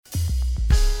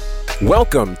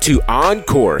Welcome to On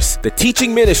Course, the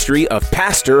teaching ministry of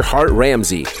Pastor Hart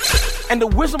Ramsey. And the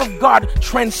wisdom of God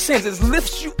transcends, it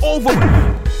lifts you over.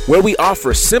 Where we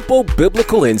offer simple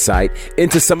biblical insight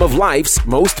into some of life's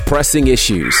most pressing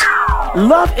issues.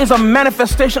 Love is a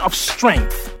manifestation of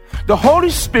strength. The Holy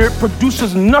Spirit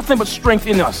produces nothing but strength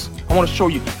in us. I want to show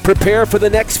you. Prepare for the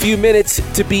next few minutes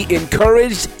to be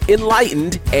encouraged,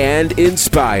 enlightened, and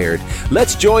inspired.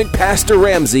 Let's join Pastor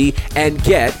Ramsey and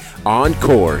get on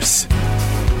course.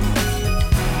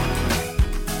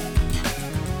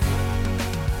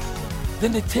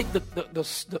 Then they take the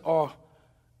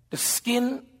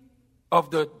skin of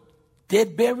the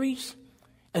dead berries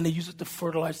and they use it to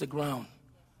fertilize the ground.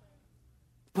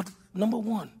 But number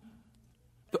one,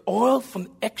 the oil from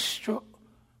extra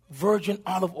virgin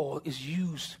olive oil is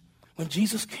used. When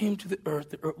Jesus came to the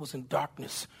earth was in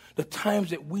darkness. The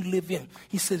times that we live in,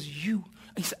 he said,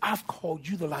 I've called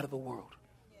you the light of the world.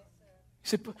 He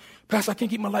said, Pastor, I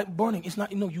can't keep my light burning. It's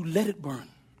not, you let it burn.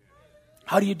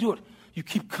 How do you do it? You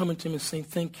keep coming to him and saying,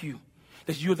 thank you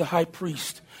that you're the high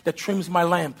priest that trims my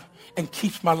lamp and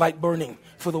keeps my light burning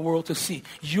for the world to see.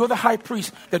 You're the high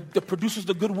priest that produces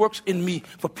the good works in me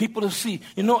for people to see.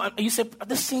 You say,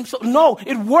 this seems so... No,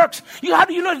 it works. How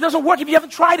do you know it doesn't work if you haven't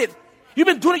tried it? You've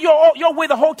been doing it your way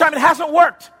the whole time. It hasn't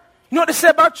worked. You know what they say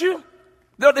about you? You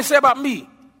know what they say about me?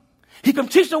 He can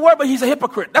teach the word, but he's a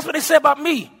hypocrite. That's what they say about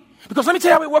me. Because let me tell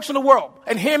you how it works in the world.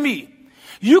 And hear me.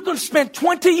 You can spend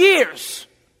 20 years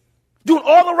doing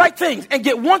all the right things and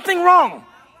get one thing wrong.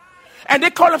 And they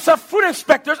call themselves fruit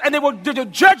inspectors, and they'll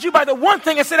judge you by the one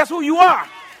thing and say that's who you are.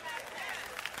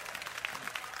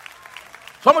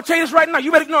 So I'm going to tell you this right now.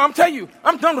 You better know, I'm telling you,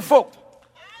 I'm done with folk.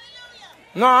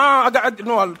 No,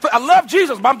 I love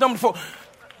Jesus, but I'm done with folk.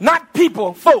 Not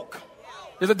people, folk.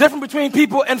 There's a difference between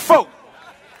people and folk.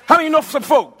 How many of you know some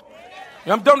folk?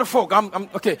 I'm done with folk. I'm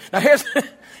okay. Now here's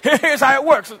how it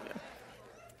works.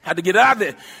 Had to get it out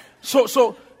there.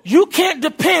 So you can't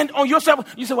depend on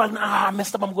yourself. You say, well, I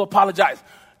messed up. I'm going to apologize.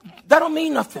 That don't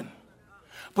mean nothing.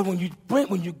 But when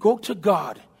you go to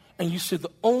God and you say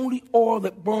the only oil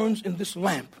that burns in this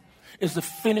lamp is the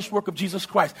finished work of Jesus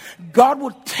Christ, God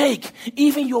will take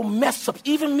even your mess ups,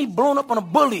 even me blown up on a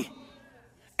bully,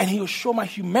 and he will show my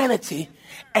humanity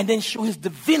and then show his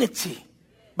divinity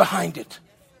behind it.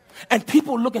 And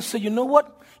people look and say, you know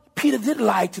what? Peter did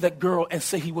lie to that girl and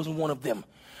say he wasn't one of them.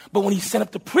 But when he sent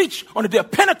up to preach on the day of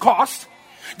Pentecost,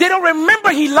 they don't remember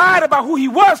he lied about who he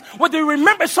was. What they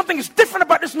remember is something is different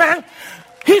about this man.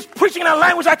 He's preaching in a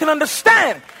language I can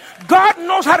understand. God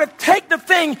knows how to take the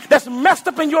thing that's messed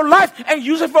up in your life and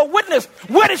use it for a witness.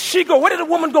 Where did she go? Where did the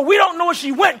woman go? We don't know where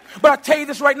she went. But I'll tell you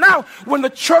this right now. When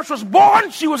the church was born,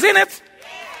 she was in it.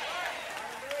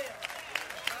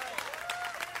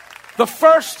 The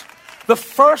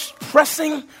first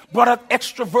pressing brought out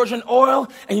extra virgin oil.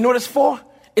 And you know what it's for?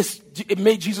 It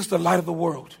made Jesus the light of the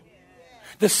world.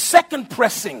 The second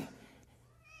pressing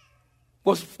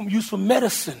was used for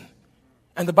medicine.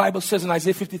 And the Bible says in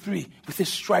Isaiah 53, with his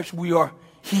stripes we are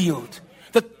healed.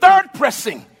 The third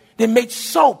pressing, they made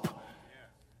soap.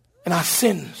 And our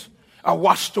sins are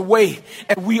washed away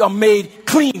and we are made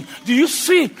clean. Do you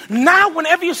see? Now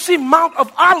whenever you see Mount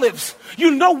of Olives,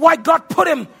 you know why God put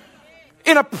him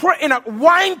in an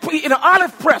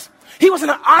olive press. He was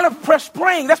in an olive press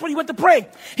praying. That's what he went to pray.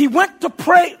 He went to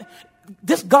pray.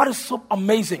 This God is so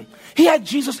amazing. He had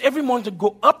Jesus every morning to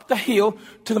go up the hill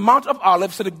to the Mount of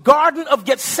Olives, to the Garden of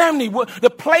Gethsemane, the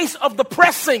place of the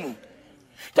pressing,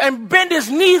 and bend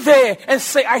his knee there and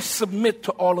say, I submit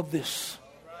to all of this.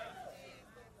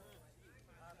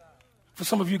 For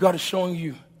some of you, God is showing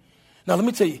you. Now, let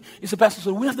me tell you. It's a pastor,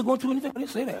 so we have to go through anything. I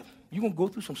didn't say that. You're going to go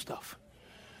through some stuff.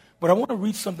 But I want to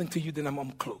read something to you, then I'm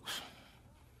going to close.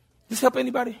 Does this help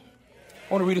anybody?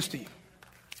 I want to read this to you.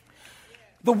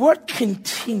 The word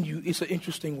continue is an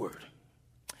interesting word.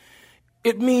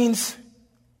 It means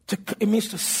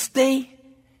to stay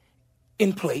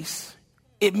in place.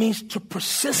 It means to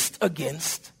persist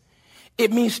against.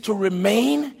 It means to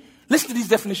remain. Listen to these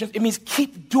definitions. It means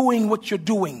keep doing what you're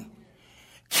doing.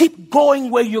 Keep going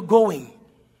where you're going.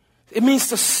 It means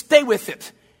to stay with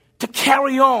it, to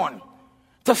carry on.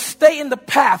 To stay in the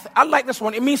path. I like this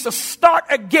one. It means to start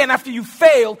again after you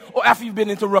failed or after you've been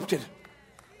interrupted.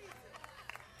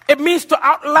 It means to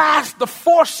outlast the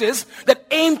forces that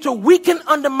aim to weaken,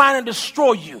 undermine, and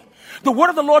destroy you. The word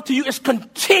of the Lord to you is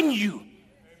continue.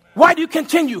 Why do you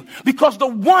continue? Because the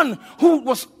one who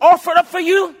was offered up for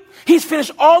you, he's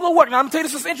finished all the work. Now, I'm going to tell you,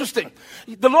 this is interesting.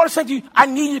 The Lord is saying to you, I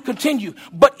need you to continue.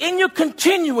 But in your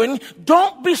continuing,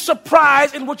 don't be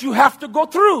surprised in what you have to go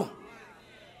through.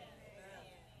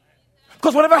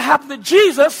 Because whatever happened to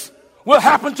Jesus will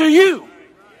happen to you.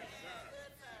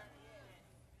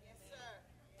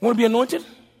 Want to be anointed?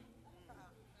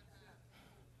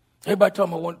 Everybody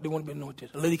talking about they want to be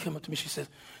anointed. A lady came up to me. She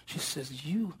says,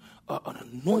 you are an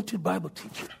anointed Bible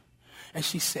teacher. And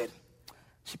she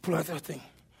pulled out that thing.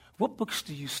 What books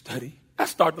do you study? I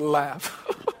started to laugh.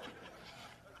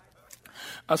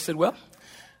 I said,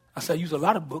 I use a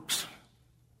lot of books.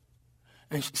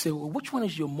 And she said, well, which one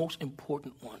is your most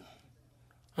important one?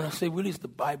 And I said, really, it's the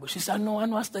Bible. She said, I know,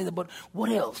 I study that, but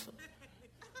what else?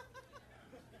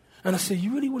 And I said,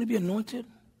 you really want to be anointed?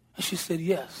 And she said,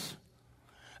 yes.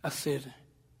 I said,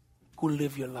 go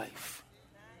live your life.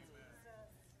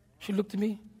 She looked at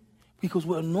me, because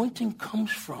where anointing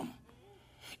comes from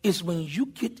is when you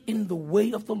get in the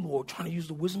way of the Lord, trying to use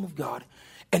the wisdom of God,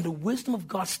 and the wisdom of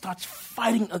God starts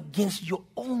fighting against your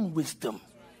own wisdom.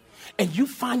 And you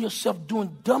find yourself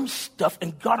doing dumb stuff,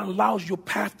 and God allows your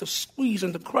path to squeeze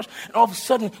and to crush. And all of a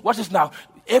sudden, watch this now,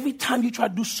 every time you try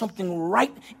to do something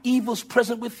right, evil's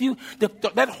present with you.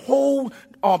 That whole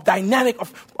dynamic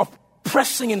of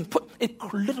pressing and it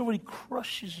literally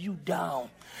crushes you down.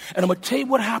 And I'm going to tell you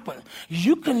what happened.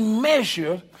 You can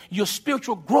measure your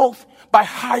spiritual growth by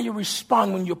how you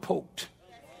respond when you're poked.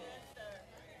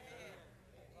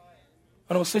 And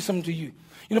I'm going to say something to you.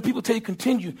 You know, people tell you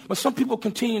continue, but some people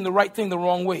continue in the right thing the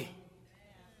wrong way.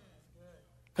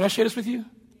 Can I share this with you?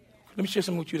 Let me share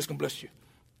something with you that's going to bless you.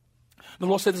 The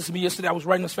Lord said this to me yesterday. I was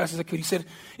writing as fast as I could. He said,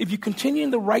 if you continue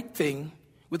in the right thing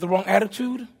with the wrong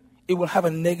attitude, it will have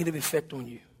a negative effect on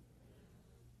you.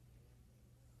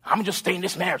 I'm going to just stay in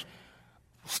this marriage.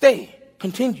 Stay,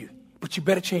 continue, but you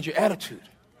better change your attitude,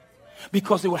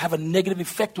 because it will have a negative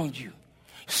effect on you.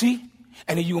 See?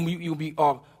 And then you'll be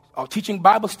teaching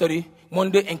Bible study one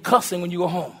day and cussing when you go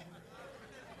home.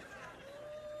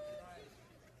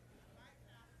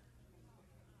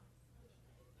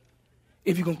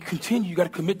 If you're going to continue, you got to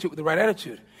commit to it with the right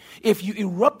attitude. If you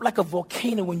erupt like a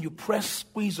volcano when you press,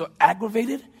 squeeze, or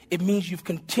aggravated, it means you've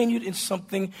continued in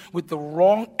something with the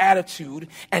wrong attitude,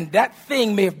 and that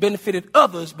thing may have benefited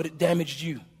others, but it damaged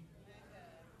you.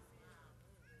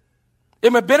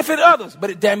 It may benefit others, but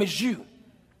it damaged you.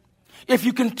 If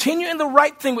you continue in the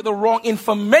right thing with the wrong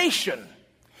information,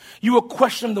 you will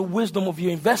question the wisdom of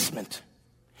your investment.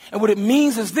 And what it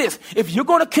means is this: if you're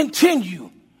going to continue,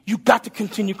 you got to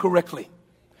continue correctly.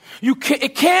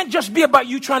 It can't just be about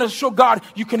you trying to show God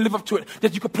you can live up to it,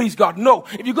 that you can please God. No.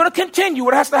 If you're going to continue,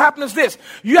 what has to happen is this.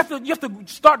 You have to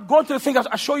start going to the thing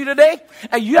I show you today,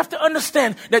 and you have to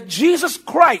understand that Jesus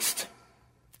Christ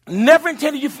never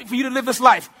intended for you to live this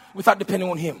life without depending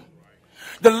on Him.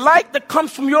 The light that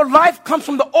comes from your life comes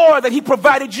from the oil that He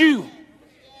provided you.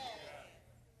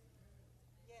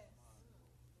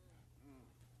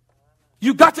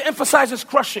 You got to emphasize His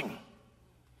crushing.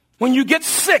 When you get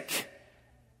sick,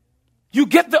 you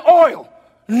get the oil,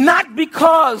 not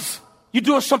because you're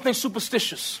doing something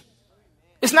superstitious.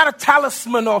 It's not a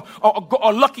talisman or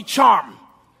a lucky charm.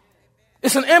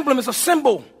 It's an emblem, it's a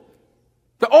symbol.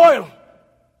 The oil.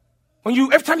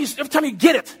 Every time you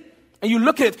get it and you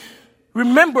look at it,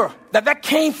 remember that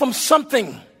came from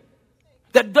something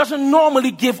that doesn't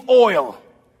normally give oil.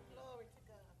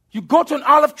 You go to an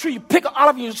olive tree, you pick an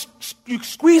olive, you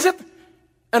squeeze it,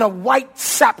 and a white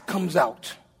sap comes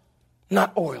out,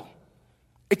 not oil.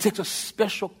 It takes a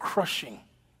special crushing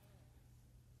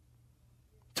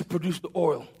to produce the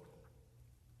oil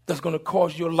that's going to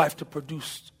cause your life to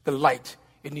produce the light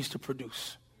it needs to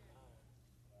produce.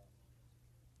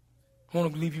 I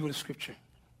want to leave you with a scripture.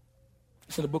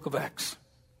 It's in the book of Acts.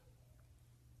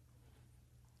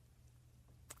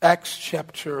 Acts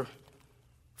chapter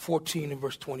 14 and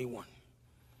verse 21.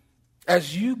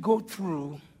 As you go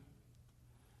through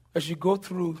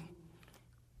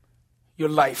your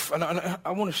life, and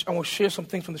I want to share some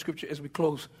things from the scripture as we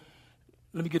close.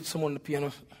 Let me get someone on the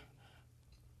piano.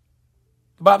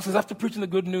 The Bible says, after preaching the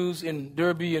good news in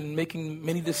Derbe and making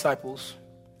many disciples,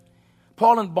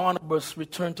 Paul and Barnabas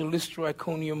returned to Lystra,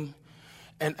 Iconium,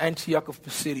 and Antioch of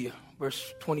Pisidia,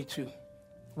 verse 22,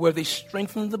 where they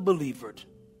strengthened the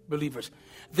believers.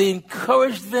 They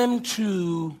encouraged them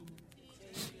to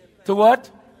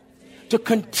what? To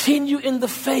continue in the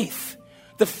faith.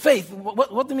 The faith,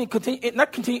 what do you mean? Continue,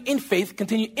 not continue in faith,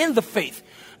 continue in the faith.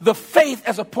 The faith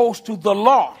as opposed to the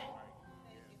law.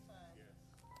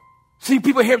 See,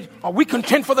 people hear, are we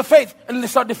content for the faith? And then they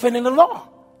start defending the law.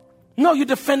 No, you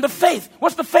defend the faith.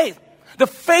 What's the faith? The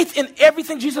faith in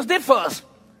everything Jesus did for us.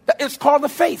 It's called the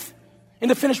faith in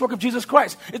the finished work of Jesus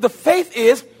Christ. The faith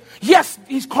is, yes,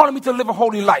 He's calling me to live a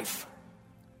holy life.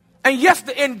 And yes,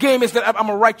 the end game is that I'm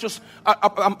a righteous,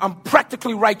 I'm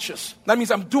practically righteous. That means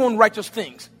I'm doing righteous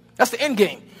things. That's the end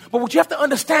game. But what you have to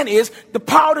understand is the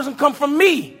power doesn't come from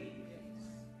me.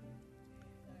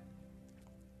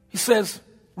 He says,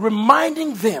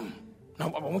 reminding them, now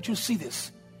I want you to see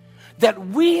this, that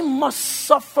we must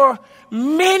suffer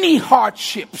many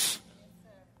hardships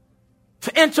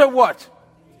to enter what?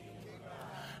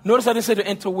 Notice I didn't say to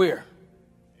enter where.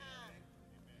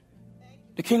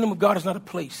 The kingdom of God is not a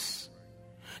place.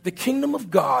 The kingdom of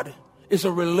God is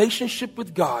a relationship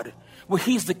with God where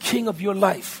he's the king of your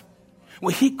life,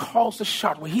 where he calls the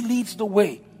shot, where he leads the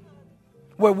way,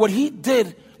 where what he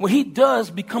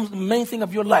does becomes the main thing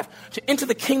of your life. To enter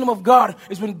the kingdom of God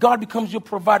is when God becomes your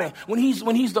provider, when he's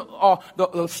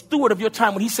the steward of your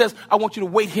time, when he says, I want you to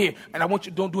wait here and I want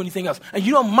you to don't do anything else. And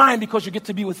you don't mind because you get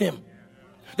to be with him.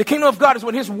 The kingdom of God is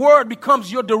when his word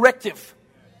becomes your directive.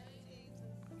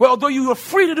 Well, although you are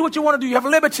free to do what you want to do, you have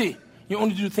liberty, you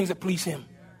only do things that please him.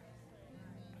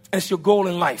 And it's your goal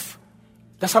in life.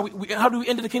 That's how how do we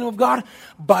enter the kingdom of God?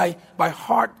 By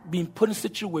heart being put in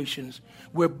situations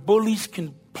where bullies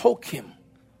can poke him.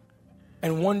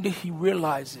 And one day he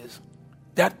realizes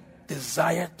that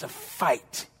desire to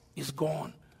fight is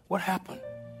gone. What happened?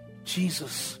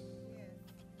 Jesus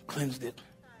cleansed it.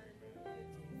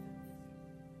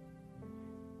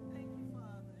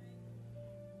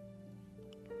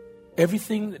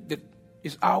 Everything that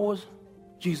is ours,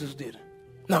 Jesus did.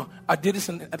 Now, I did this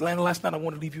in Atlanta last night. I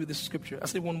want to leave you with this scripture. I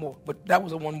said one more, but that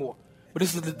was a one more. But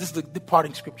this is the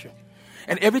departing scripture.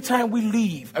 And every time we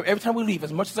leave,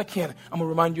 as much as I can, I'm going to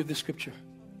remind you of this scripture.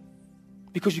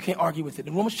 Because you can't argue with it.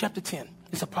 In Romans chapter 10,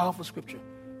 it's a powerful scripture.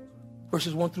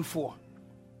 Verses 1 through 4.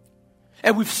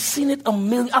 And we've seen it a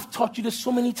million. I've taught you this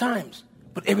so many times.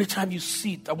 But every time you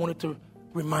see it, I wanted to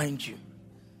remind you.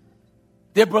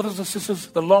 Dear brothers and sisters,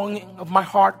 the longing of my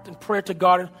heart and prayer to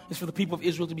God is for the people of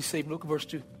Israel to be saved. Look at verse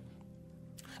 2.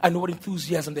 I know what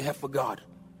enthusiasm they have for God.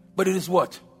 But it is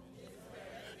what?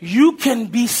 You can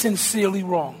be sincerely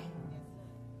wrong.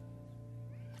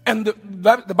 And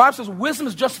the Bible says wisdom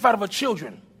is justified of her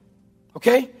children.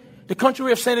 Okay? The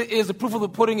contrary way of saying it is the proof of the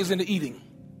pudding is in the eating.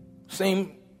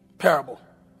 Same parable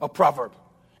or proverb.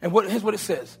 And here's what it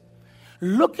says.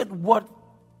 Look at what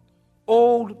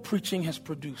old preaching has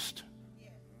produced.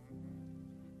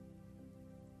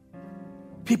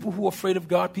 People who are afraid of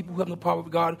God, people who have no power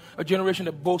of God, a generation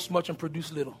that boasts much and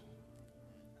produce little.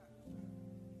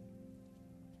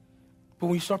 But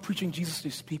when you start preaching Jesus to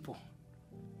these people,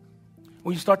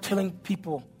 when you start telling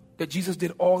people that Jesus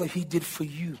did all that he did for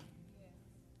you,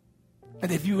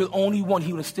 and if you were the only one,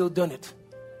 he would have still done it.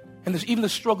 And there's even the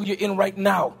struggle you're in right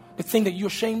now, the thing that you're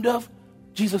ashamed of,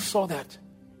 Jesus saw that.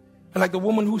 And like the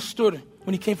woman who stood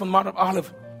when he came from Mount of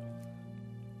Olive,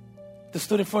 that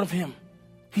stood in front of him,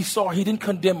 he saw her. He didn't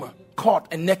condemn her, caught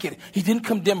and naked. He didn't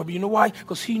condemn her. But you know why?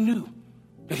 Because he knew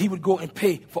that he would go and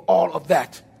pay for all of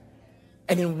that.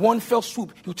 And in one fell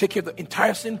swoop, he would take care of the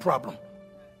entire sin problem.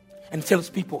 And tell his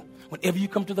people, whenever you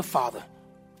come to the Father,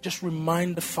 just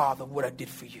remind the Father what I did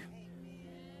for you.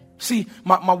 See,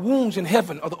 my wounds in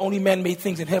heaven are the only man-made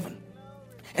things in heaven.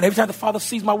 And every time the Father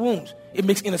sees my wounds, it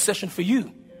makes intercession for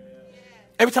you.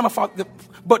 Every time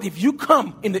but if you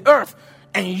come in the earth,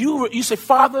 and you say,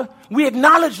 Father, we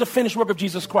acknowledge the finished work of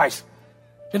Jesus Christ.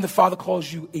 Then the Father calls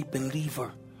you a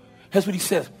believer. Here's what he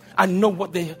says. I know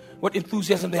what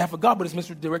enthusiasm they have for God, but it's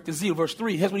misdirected zeal. Verse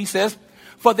 3, here's what he says.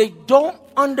 For they don't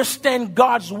understand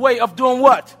God's way of doing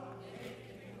what?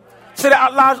 Say that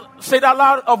out loud. Say that out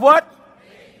loud of what?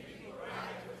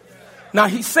 Now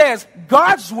he says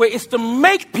God's way is to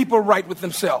make people right with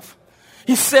themselves.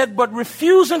 He said, but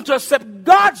refusing to accept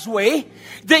God's way,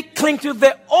 they cling to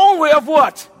their own way of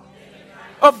what?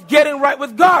 Of getting right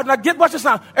with God. Now watch this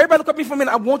now. Everybody look at me for a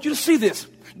minute. I want you to see this.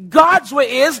 God's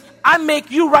way is, I make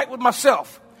you right with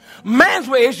myself. Man's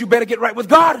way is, you better get right with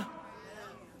God.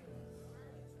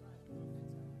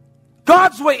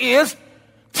 God's way is,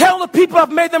 tell the people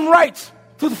I've made them right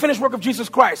through the finished work of Jesus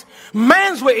Christ.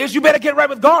 Man's way is, you better get right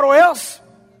with God or else.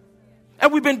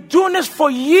 And we've been doing this for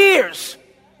years.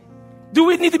 Do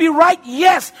we need to be right?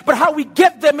 Yes. But how we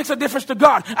get there makes a difference to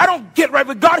God. I don't get right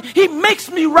with God. He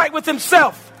makes me right with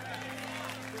himself.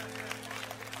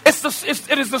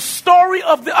 It is the story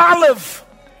of the olive,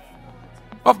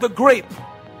 of the grape,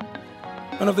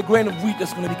 and of the grain of wheat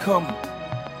that's going to become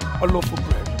a loaf of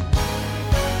bread.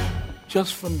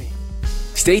 Just for me.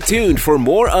 Stay tuned for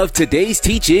more of today's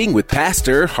teaching with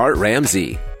Pastor Hart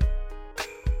Ramsey.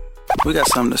 We got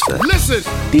something to say.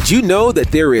 Listen! Did you know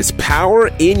that there is power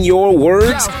in your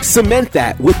words? Cement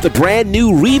that with the brand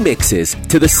new remixes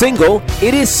to the single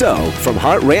It Is So from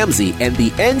Hart Ramsey and the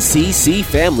NCC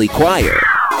Family Choir.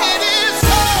 It is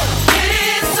so! It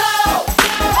is so!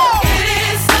 It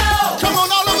is so! Come on,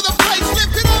 all over the place,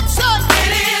 lift it up, son!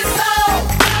 It is so!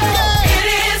 Yeah. It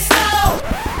is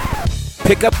so!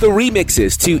 Pick up the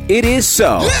remixes to It Is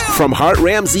So from Hart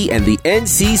Ramsey and the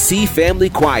NCC Family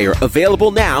Choir,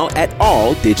 available now at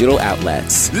all digital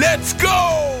outlets. Let's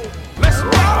go! Let's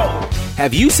go!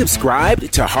 Have you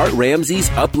subscribed to Hart Ramsey's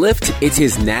Uplift? It's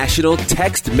his national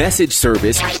text message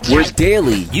service where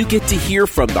daily you get to hear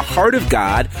from the heart of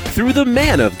God through the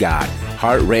man of God,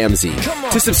 Hart Ramsey.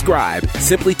 To subscribe,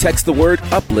 simply text the word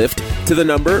uplift to the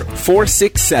number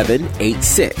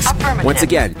 46786. Once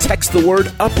again, text the word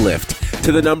uplift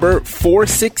to the number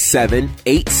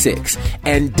 46786.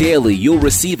 And daily you'll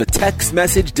receive a text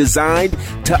message designed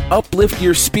to uplift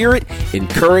your spirit,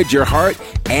 encourage your heart,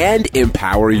 and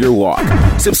empower your walk.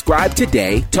 Subscribe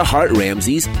today to Hart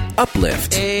Ramsey's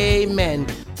Uplift. Amen.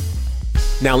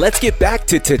 Now let's get back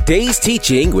to today's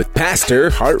teaching with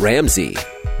Pastor Hart Ramsey.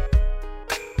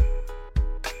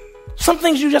 Some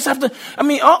things you just have to,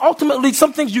 ultimately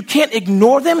some things you can't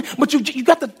ignore them, but you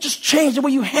got to just change the way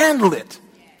you handle it.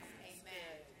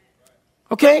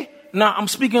 Okay? Now, I'm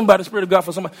speaking by the Spirit of God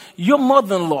for somebody. Your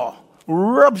mother-in-law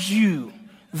rubs you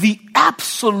the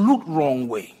absolute wrong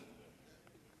way.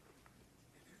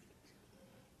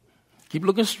 Keep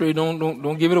looking straight.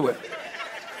 Don't give it away.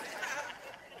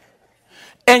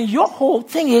 And your whole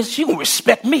thing is she will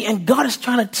respect me. And God is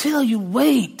trying to tell you,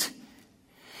 wait.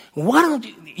 Why don't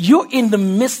you're in the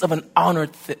midst of an honor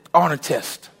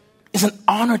test. It's an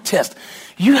honor test.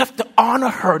 You have to honor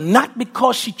her, not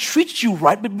because she treats you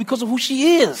right, but because of who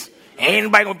she is. Ain't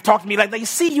anybody going to talk to me like that. You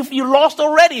see, you lost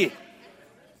already.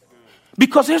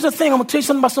 Because here's the thing. I'm going to tell you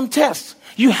something about some tests.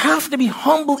 You have to be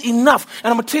humble enough. And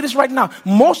I'm going to tell you this right now.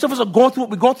 Most of us are going through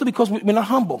what we're going through because we're not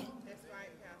humble.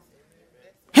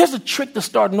 Here's a trick to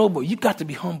starting over. You got to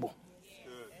be humble.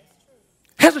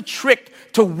 Here's a trick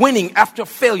to winning after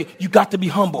failure. You got to be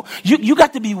humble. You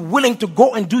got to be willing to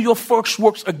go and do your first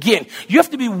works again. You have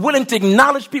to be willing to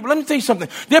acknowledge people. Let me tell you something.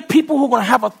 There are people who are going to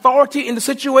have authority in the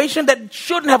situation that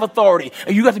shouldn't have authority.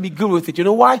 And you got to be good with it. You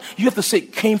know why? You have to say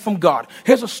it came from God.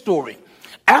 Here's a story.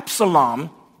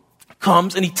 Absalom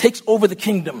comes and he takes over the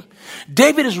kingdom.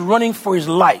 David is running for his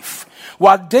life.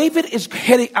 While David is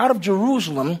heading out of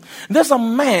Jerusalem, there's a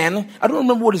man, I don't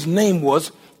remember what his name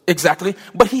was, exactly,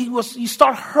 but he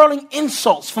started hurling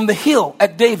insults from the hill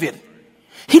at David.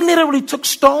 He literally took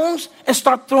stones and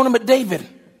started throwing them at David.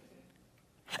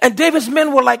 And David's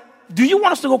men were like, do you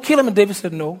want us to go kill him? And David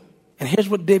said, no. And here's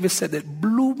what David said that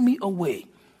blew me away.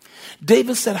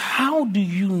 David said, how do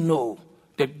you know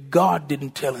that God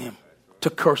didn't tell him to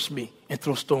curse me and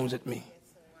throw stones at me?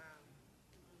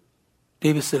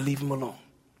 David said, leave him alone.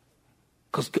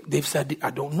 Because David said,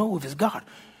 I don't know if it's God.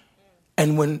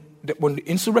 And when the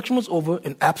insurrection was over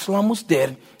and Absalom was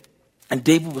dead and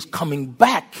David was coming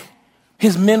back,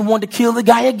 his men wanted to kill the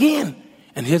guy again.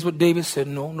 And here's what David said,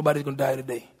 no, nobody's going to die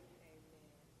today.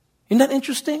 Isn't that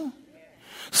interesting?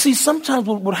 See, sometimes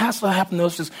what has to happen to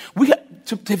us is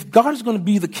if God is going to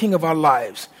be the king of our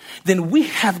lives, then we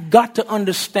have got to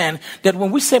understand that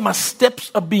when we say my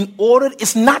steps are being ordered,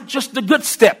 it's not just the good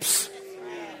steps.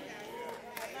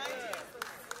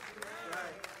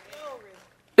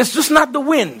 It's just not the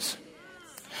wins.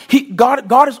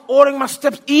 God is ordering my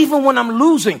steps even when I'm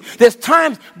losing. There's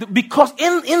times because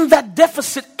in that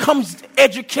deficit comes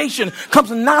education, comes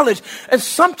knowledge. And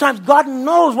sometimes God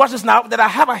knows, watch this now, that I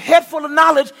have a head full of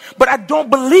knowledge, but I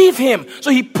don't believe him. So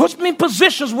he puts me in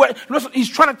positions where he's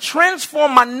trying to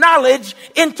transform my knowledge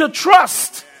into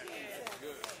trust.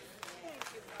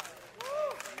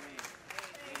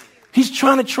 He's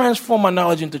trying to transform my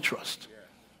knowledge into trust.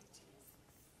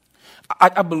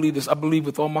 I believe this. I believe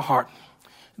with all my heart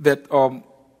that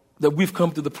we've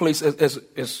come to the place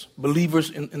as believers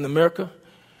in America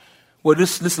where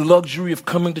this luxury of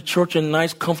coming to church in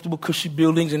nice, comfortable, cushy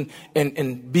buildings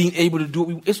and being able to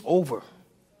do it, it's over.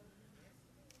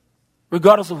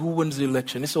 Regardless of who wins the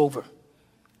election, it's over.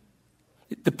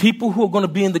 The people who are going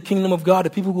to be in the kingdom of God,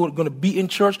 the people who are going to be in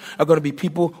church are going to be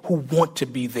people who want to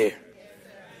be there.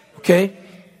 Okay?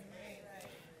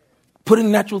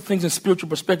 Putting natural things in spiritual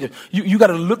perspective. You got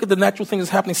to look at the natural things that's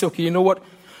happening and say, okay, you know what?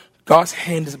 God's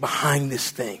hand is behind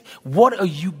this thing. What are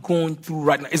you going through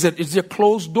right now? Is there a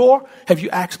closed door? Have you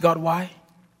asked God why?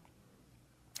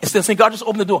 Instead of saying, God, just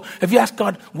open the door. Have you asked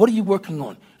God, what are you working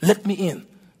on? Let me in.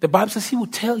 The Bible says he will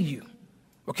tell you.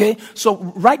 Okay? So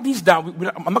write these down.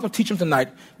 I'm not going to teach them tonight.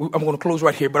 I'm going to close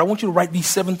right here. But I want you to write these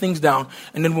 7 things down.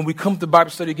 And then when we come to Bible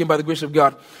study again by the grace of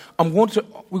God, I'm going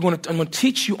to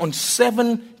teach you on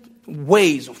 7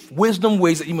 ways, wisdom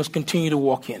ways that you must continue to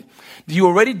walk in. You're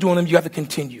already doing them. You have to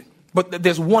continue. But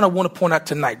there's one I want to point out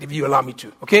tonight, if you allow me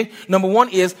to. Okay? Number 1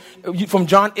 is from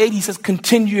John 8. He says,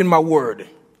 continue in my word.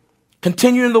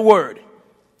 Continue in the word.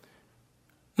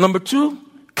 Number 2,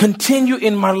 continue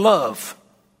in my love.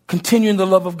 Continue in the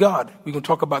love of God. We're going to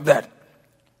talk about that.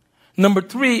 Number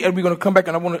 3, and we're going to come back,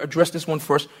 and I want to address this one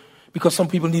first because some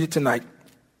people need it tonight.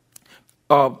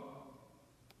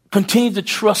 Continue to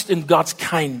trust in God's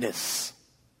kindness.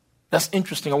 That's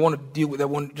interesting. I want to deal with that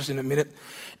one just in a minute.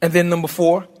 And then number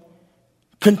 4,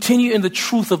 continue in the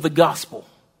truth of the gospel.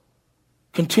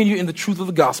 Continue in the truth of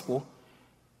the gospel.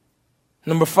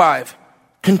 Number 5,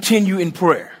 continue in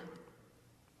prayer.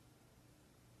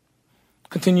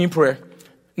 Continue in prayer.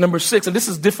 Number 6, and this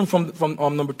is different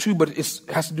from number 2, but it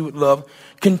has to do with love.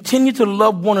 Continue to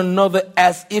love one another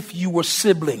as if you were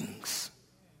siblings.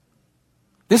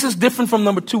 This is different from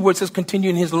number 2 where it says continue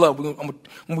in his love.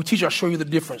 When we teach, I'll show you the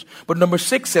difference. But number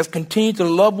 6 says continue to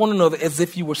love one another as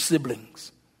if you were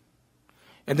siblings.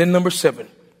 And then number 7,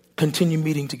 continue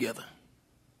meeting together.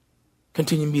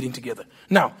 Continue meeting together.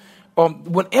 Now,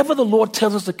 whenever the Lord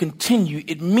tells us to continue,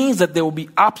 it means that there will be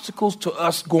obstacles to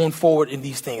us going forward in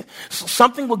these things. So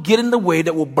something will get in the way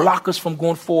that will block us from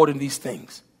going forward in these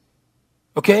things.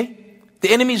 Okay? The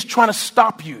enemy is trying to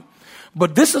stop you.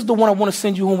 But this is the one I want to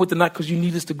send you home with tonight because you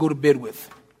need this to go to bed with.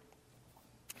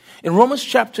 In Romans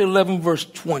chapter 11, verse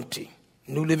 20,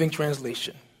 New Living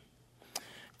Translation.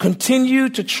 Continue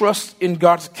to trust in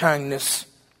God's kindness,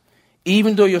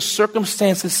 even though your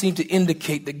circumstances seem to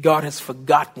indicate that God has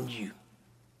forgotten you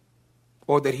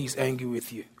or that he's angry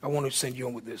with you. I want to send you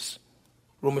on with this.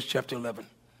 Romans chapter 11,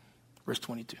 verse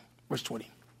 22, verse 20.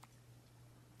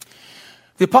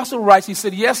 The apostle writes, he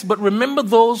said, yes, but remember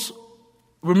those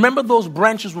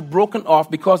branches were broken off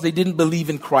because they didn't believe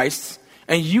in Christ,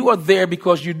 and you are there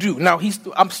because you do. Now,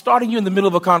 I'm starting you in the middle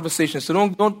of a conversation, so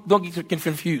don't get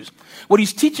confused. What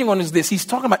he's teaching on is this. He's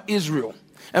talking about Israel.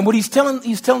 And what he's telling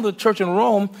the church in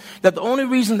Rome that the only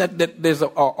reason that there's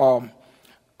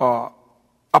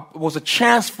was a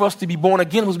chance for us to be born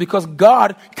again was because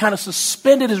God kind of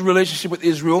suspended his relationship with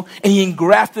Israel and he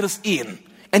engrafted us in.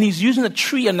 And he's using a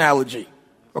tree analogy.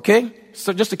 Okay?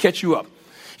 So just to catch you up.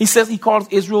 He says he calls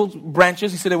Israel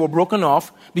branches. He said they were broken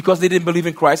off because they didn't believe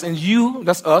in Christ. And you,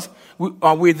 that's us,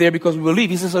 we're there because we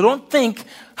believe. He says, so don't think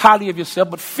highly of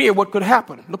yourself, but fear what could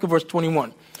happen. Look at verse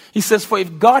 21. He says, for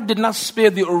if God did not spare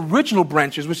the original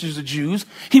branches, which is the Jews,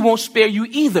 he won't spare you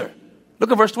either.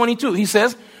 Look at verse 22. He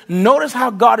says, notice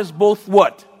how God is both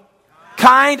what?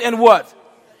 Kind and what?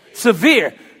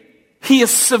 Severe. He is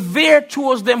severe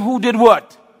towards them who did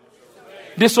what?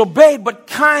 Disobeyed, but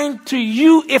kind to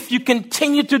you if you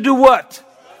continue to do what?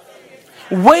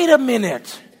 Wait a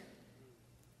minute.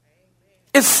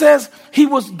 It says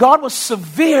God was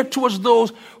severe towards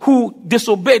those who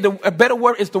disobeyed. A better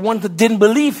word is the ones that didn't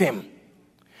believe him.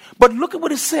 But look at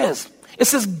what it says. It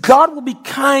says God will be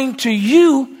kind to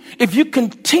you if you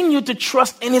continue to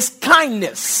trust in his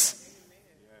kindness.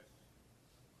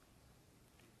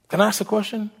 Can I ask a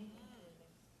question?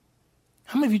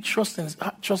 How many of you trust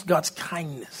God's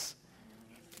kindness?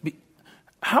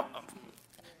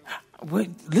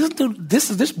 Listen to this.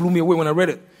 This blew me away when I read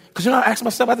it. Because I asked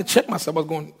myself, I had to check myself. I was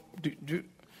going,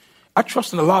 I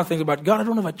trust in a lot of things about God. I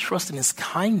don't know if I trust in his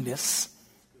kindness.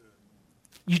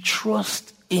 You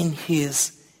trust in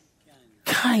his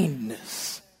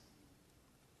kindness.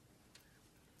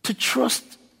 To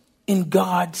trust in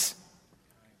God's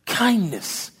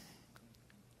kindness.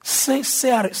 Say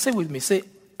with me. Say,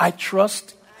 I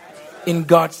trust in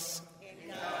God's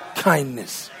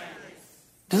kindness.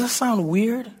 Does that sound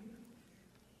weird?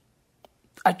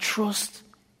 I trust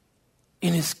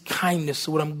in his kindness.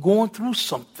 So when I'm going through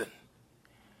something,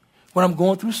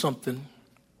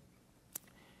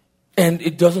 and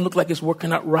it doesn't look like it's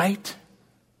working out right,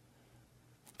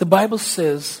 the Bible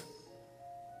says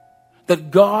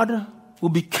that God will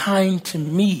be kind to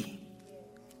me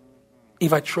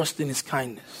if I trust in his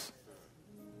kindness.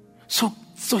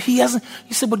 So he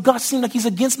said, but God seemed like he's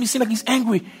against me, seemed like he's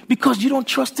angry because you don't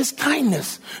trust his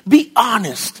kindness. Be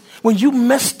honest. When you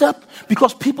messed up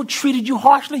because people treated you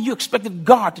harshly, you expected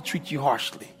God to treat you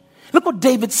harshly. Look what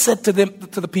David said to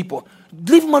the people.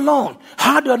 Leave him alone.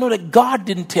 How do I know that God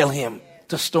didn't tell him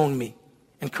to stone me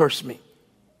and curse me?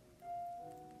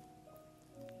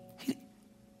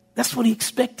 That's what he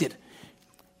expected.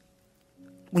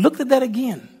 Look at that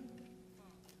again.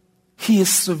 He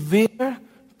is severe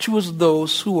towards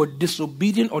those who are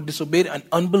disobedient or disobeyed and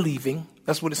unbelieving.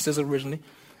 That's what it says originally.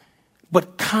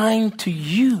 But kind to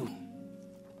you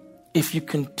if you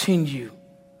continue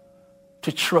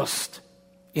to trust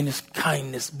in his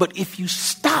kindness. But if you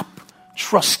stop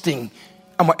trusting,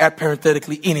 I'm going to add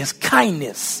parenthetically, in his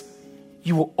kindness,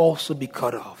 you will also be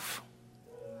cut off.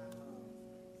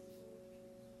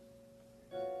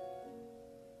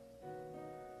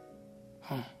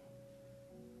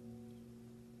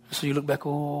 So you look back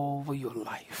over your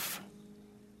life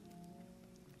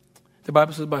The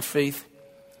Bible says by faith,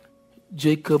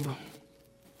 Jacob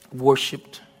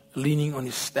worshipped leaning on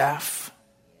his staff.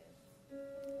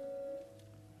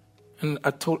 And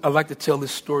I like to tell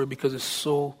this story because it's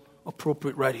so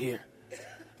appropriate right here.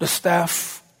 The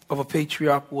staff of a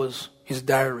patriarch was his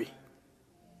diary.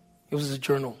 It was his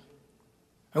journal.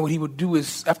 And what he would do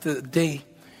is, after the day,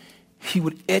 he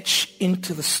would etch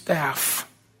into the staff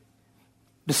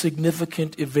the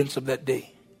significant events of that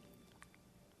day.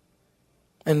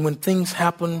 And when things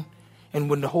happened, and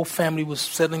when the whole family was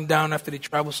settling down after they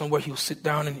traveled somewhere, he would sit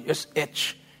down and just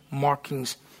etch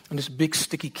markings on this big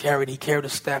stick he carried. He carried a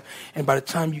staff. And by the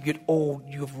time you get old,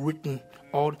 you have written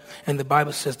all. And the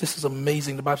Bible says, this is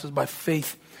amazing. The Bible says, by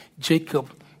faith, Jacob,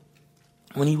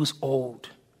 when he was old,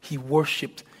 he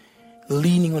worshipped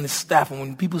leaning on his staff. And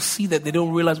when people see that, they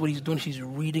don't realize what he's doing. He's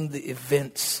reading the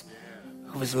events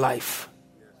of his life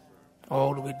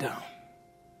all the way down.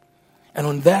 And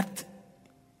on that,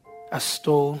 I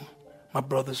stole my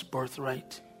brother's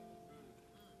birthright.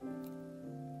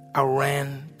 I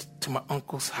ran to my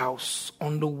uncle's house.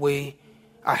 On the way,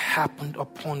 I happened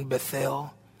upon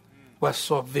Bethel, where I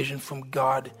saw a vision from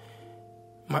God.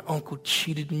 My uncle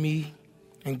cheated me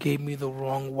and gave me the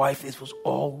wrong wife. It was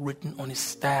all written on his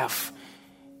staff.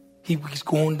 He's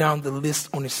going down the list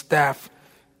on his staff.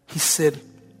 He said,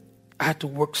 I had to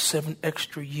work 7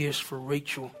 extra years for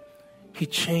Rachel. He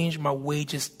changed my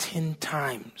wages 10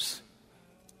 times.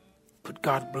 But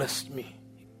God blessed me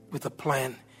with a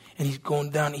plan. And he's going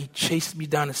down. He chased me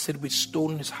down and said we'd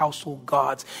stolen his household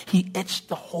gods. He etched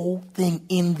the whole thing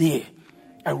in there.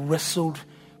 I wrestled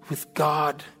with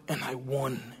God and I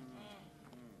won.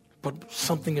 But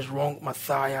something is wrong with my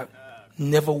thigh. I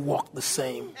never walked the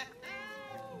same.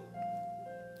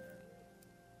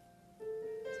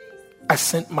 I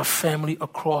sent my family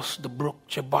across the brook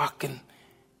Jabbok, and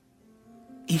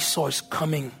Esau is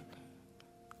coming.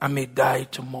 I may die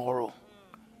tomorrow.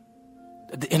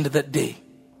 At the end of that day,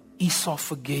 Esau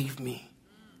forgave me.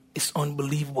 It's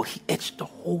unbelievable. He etched the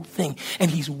whole thing,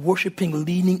 and he's worshiping,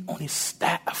 leaning on his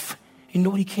staff. You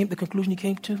know what the conclusion he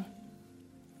came to?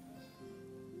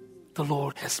 The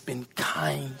Lord has been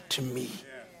kind to me.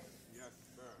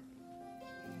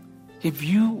 If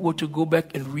you were to go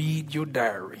back and read your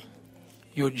diary,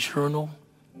 your journal,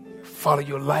 follow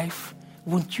your life,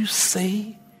 wouldn't you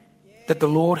say that the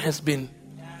Lord has been?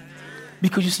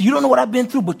 Because you see, you don't know what I've been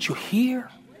through, but you're here.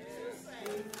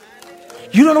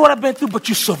 You don't know what I've been through, but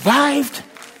you survived.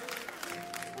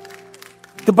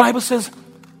 The Bible says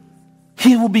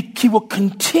he will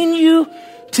continue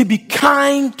to be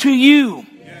kind to you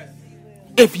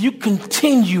if you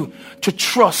continue to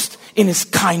trust in his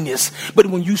kindness. But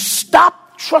when you stop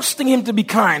trusting him to be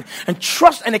kind and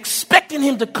trust and expecting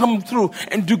him to come through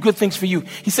and do good things for you,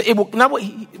 he said, it will not.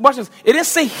 Watch this. It didn't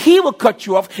say he will cut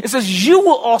you off. It says you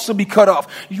will also be cut off.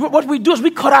 What we do is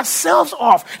we cut ourselves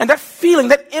off. And that feeling,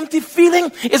 that empty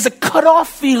feeling, is a cut off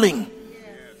feeling.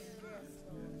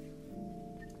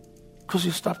 Because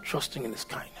you stop trusting in his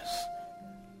kindness.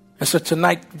 And so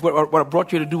tonight, what I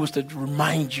brought you to do was to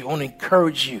remind you, I want to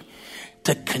encourage you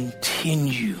to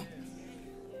continue.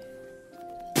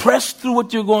 Press through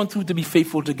what you're going through to be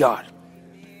faithful to God.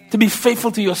 To be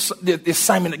faithful to the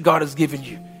assignment that God has given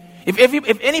you. If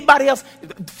anybody else,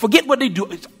 forget what they do.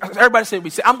 Everybody say,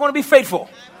 I'm going to be faithful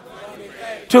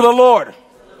to the Lord.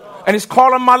 And he's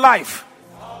calling my life.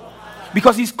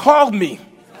 Because he's called me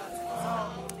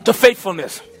to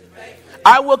faithfulness.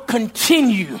 I will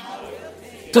continue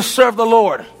to serve the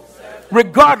Lord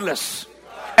regardless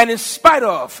and in spite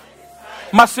of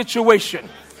my situation.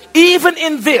 Even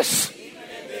in this,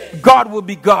 God will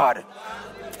be God.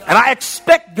 And I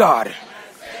expect God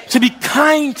to be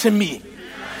kind to me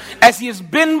as he has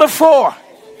been before.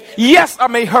 Yes, I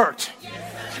may hurt.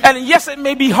 And yes, it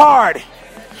may be hard.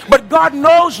 But God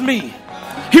knows me.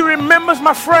 He remembers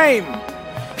my frame.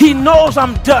 He knows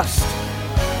I'm dust.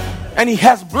 And he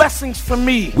has blessings for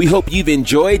me. We hope you've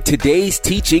enjoyed today's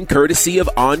teaching courtesy of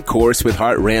On Course with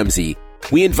Hart Ramsey.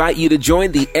 We invite you to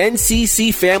join the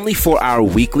NCC family for our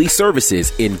weekly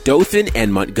services in Dothan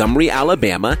and Montgomery,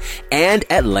 Alabama, and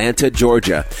Atlanta,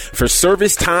 Georgia. For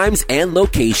service times and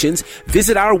locations,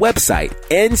 visit our website,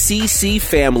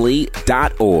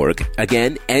 nccfamily.org.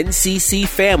 Again,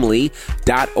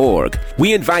 nccfamily.org.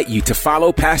 We invite you to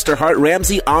follow Pastor Hart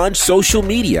Ramsey on social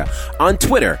media, on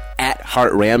Twitter at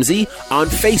Hart Ramsey, on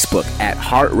Facebook at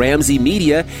Hart Ramsey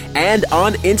Media, and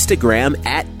on Instagram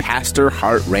at Pastor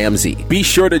Hart Ramsey. Be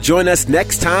sure to join us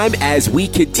next time as we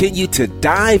continue to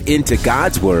dive into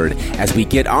God's Word as we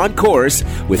get on course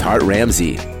with Hart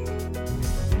Ramsey.